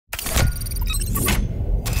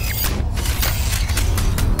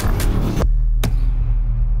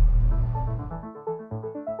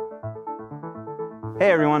Hey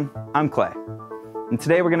everyone, I'm Clay, and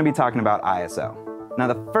today we're going to be talking about ISO. Now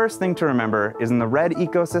the first thing to remember is in the RED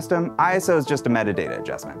ecosystem, ISO is just a metadata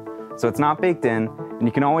adjustment. So it's not baked in, and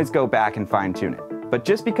you can always go back and fine tune it. But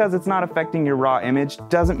just because it's not affecting your raw image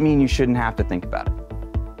doesn't mean you shouldn't have to think about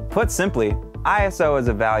it. Put simply, ISO is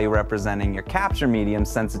a value representing your capture medium's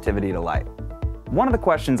sensitivity to light. One of the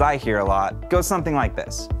questions I hear a lot goes something like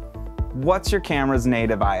this: what's your camera's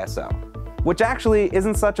native ISO? Which actually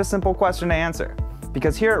isn't such a simple question to answer,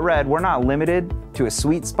 because here at RED we're not limited to a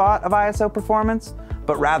sweet spot of ISO performance,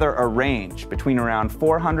 but rather a range between around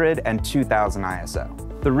 400 and 2000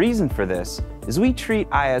 ISO. The reason for this is we treat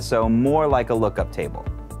ISO more like a lookup table,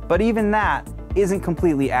 but even that isn't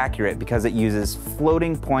completely accurate because it uses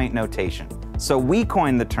floating point notation. So we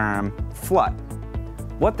coined the term FLUT.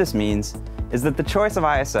 What this means is that the choice of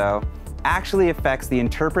ISO actually affects the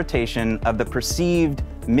interpretation of the perceived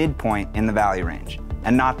midpoint in the value range,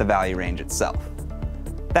 and not the value range itself.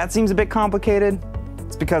 That seems a bit complicated.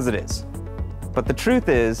 It's because it is. But the truth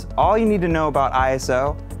is, all you need to know about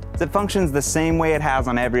ISO is it functions the same way it has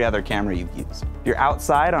on every other camera you've used. If you're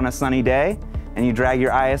outside on a sunny day and you drag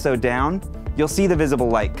your ISO down, you'll see the visible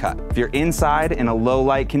light cut. If you're inside in a low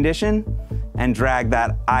light condition and drag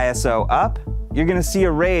that ISO up, you're gonna see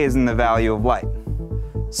a raise in the value of light.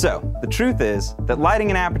 So, the truth is that lighting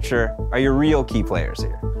and aperture are your real key players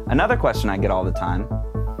here. Another question I get all the time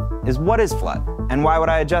is, what is FLUT and why would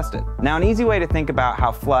I adjust it? Now, an easy way to think about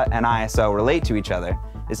how FLUT and ISO relate to each other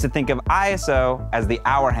is to think of ISO as the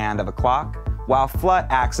hour hand of a clock, while FLUT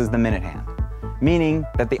acts as the minute hand, meaning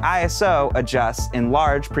that the ISO adjusts in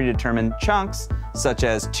large predetermined chunks, such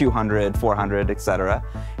as 200, 400, etc.,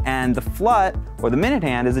 and the FLUT, or the minute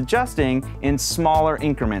hand, is adjusting in smaller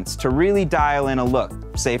increments to really dial in a look,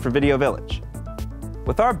 say for Video Village.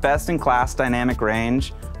 With our best-in-class dynamic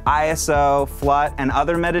range, ISO, FLUT, and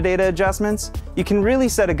other metadata adjustments, you can really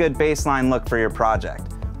set a good baseline look for your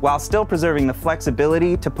project, while still preserving the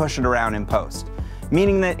flexibility to push it around in post.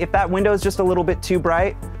 Meaning that if that window is just a little bit too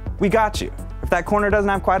bright, we got you. If that corner doesn't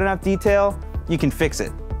have quite enough detail, you can fix it,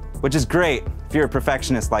 which is great if you're a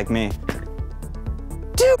perfectionist like me.